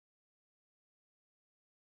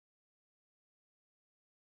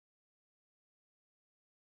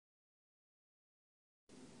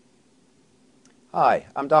Hi,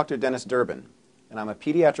 I'm Dr. Dennis Durbin, and I'm a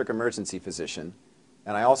pediatric emergency physician,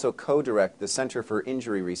 and I also co-direct the Center for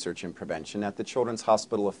Injury Research and Prevention at the Children's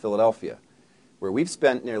Hospital of Philadelphia, where we've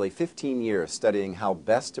spent nearly 15 years studying how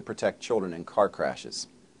best to protect children in car crashes.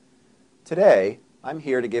 Today, I'm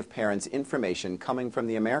here to give parents information coming from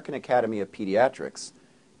the American Academy of Pediatrics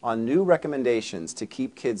on new recommendations to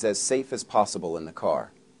keep kids as safe as possible in the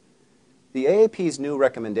car. The AAP's new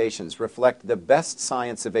recommendations reflect the best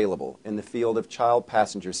science available in the field of child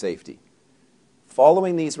passenger safety.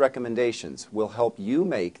 Following these recommendations will help you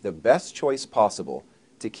make the best choice possible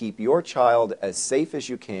to keep your child as safe as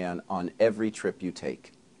you can on every trip you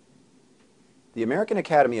take. The American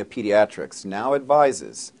Academy of Pediatrics now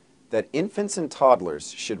advises that infants and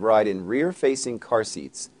toddlers should ride in rear-facing car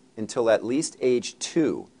seats until at least age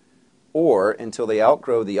 2 or until they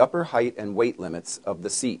outgrow the upper height and weight limits of the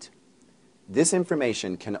seat. This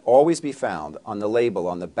information can always be found on the label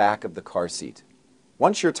on the back of the car seat.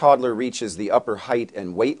 Once your toddler reaches the upper height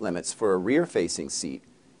and weight limits for a rear-facing seat,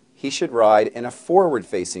 he should ride in a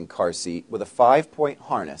forward-facing car seat with a 5-point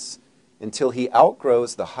harness until he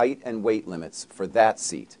outgrows the height and weight limits for that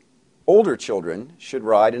seat. Older children should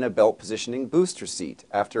ride in a belt positioning booster seat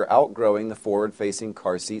after outgrowing the forward-facing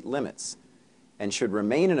car seat limits, and should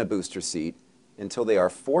remain in a booster seat until they are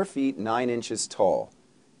 4 feet 9 inches tall,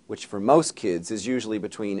 which for most kids is usually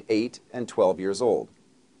between 8 and 12 years old.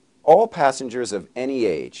 All passengers of any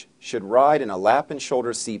age should ride in a lap and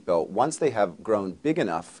shoulder seatbelt once they have grown big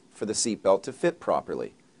enough for the seatbelt to fit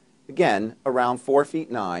properly. Again, around 4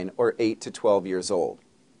 feet 9 or 8 to 12 years old.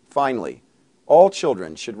 Finally, all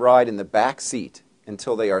children should ride in the back seat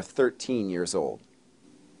until they are 13 years old.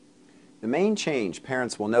 The main change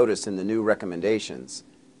parents will notice in the new recommendations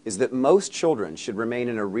is that most children should remain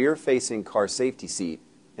in a rear-facing car safety seat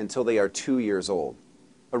until they are 2 years old.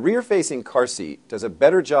 A rear-facing car seat does a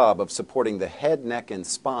better job of supporting the head, neck, and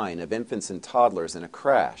spine of infants and toddlers in a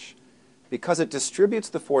crash because it distributes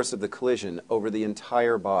the force of the collision over the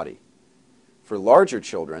entire body. For larger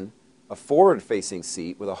children, a forward-facing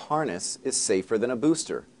seat with a harness is safer than a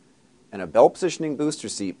booster, and a belt-positioning booster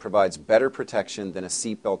seat provides better protection than a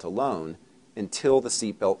seatbelt alone until the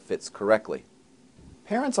seatbelt fits correctly.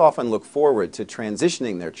 Parents often look forward to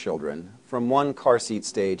transitioning their children from one car seat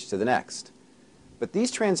stage to the next, but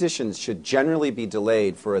these transitions should generally be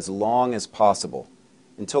delayed for as long as possible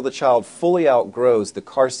until the child fully outgrows the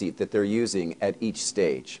car seat that they're using at each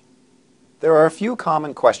stage. There are a few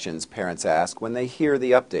common questions parents ask when they hear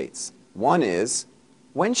the updates. One is,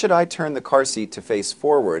 when should I turn the car seat to face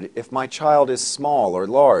forward if my child is small or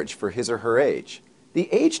large for his or her age? The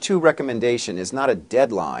age 2 recommendation is not a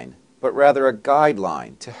deadline, but rather a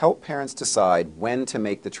guideline to help parents decide when to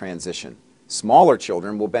make the transition. Smaller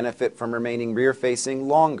children will benefit from remaining rear-facing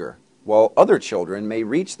longer, while other children may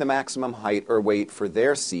reach the maximum height or weight for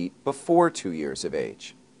their seat before 2 years of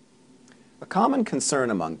age. A common concern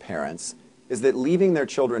among parents is that leaving their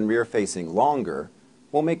children rear-facing longer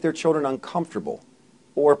will make their children uncomfortable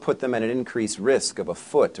or put them at an increased risk of a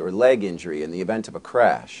foot or leg injury in the event of a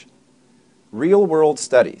crash. Real-world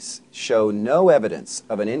studies show no evidence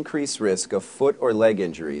of an increased risk of foot or leg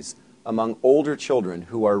injuries among older children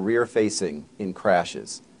who are rear-facing in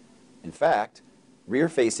crashes. In fact,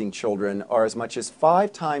 rear-facing children are as much as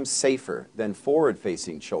 5 times safer than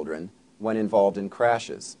forward-facing children when involved in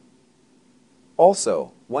crashes.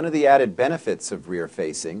 Also, one of the added benefits of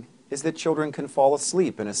rear-facing is that children can fall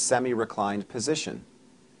asleep in a semi-reclined position.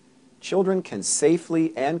 Children can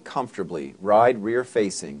safely and comfortably ride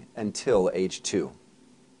rear-facing until age 2.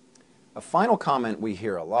 A final comment we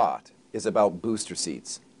hear a lot is about booster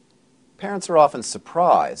seats. Parents are often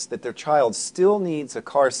surprised that their child still needs a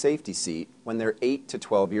car safety seat when they're 8 to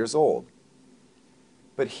 12 years old.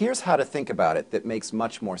 But here's how to think about it that makes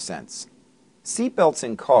much more sense. Seatbelts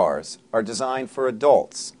in cars are designed for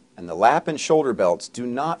adults, and the lap and shoulder belts do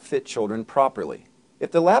not fit children properly.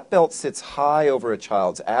 If the lap belt sits high over a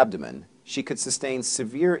child's abdomen, she could sustain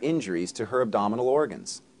severe injuries to her abdominal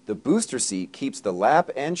organs. The booster seat keeps the lap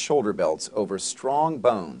and shoulder belts over strong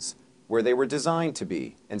bones where they were designed to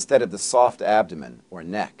be, instead of the soft abdomen or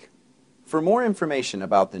neck. For more information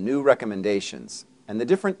about the new recommendations and the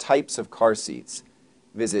different types of car seats,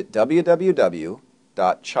 visit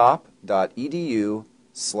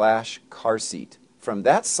www.chop.edu/carseat. From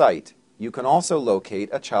that site, you can also locate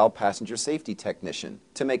a child passenger safety technician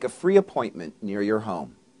to make a free appointment near your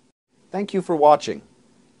home. Thank you for watching,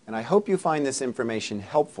 and I hope you find this information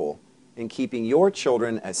helpful in keeping your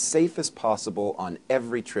children as safe as possible on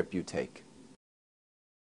every trip you take.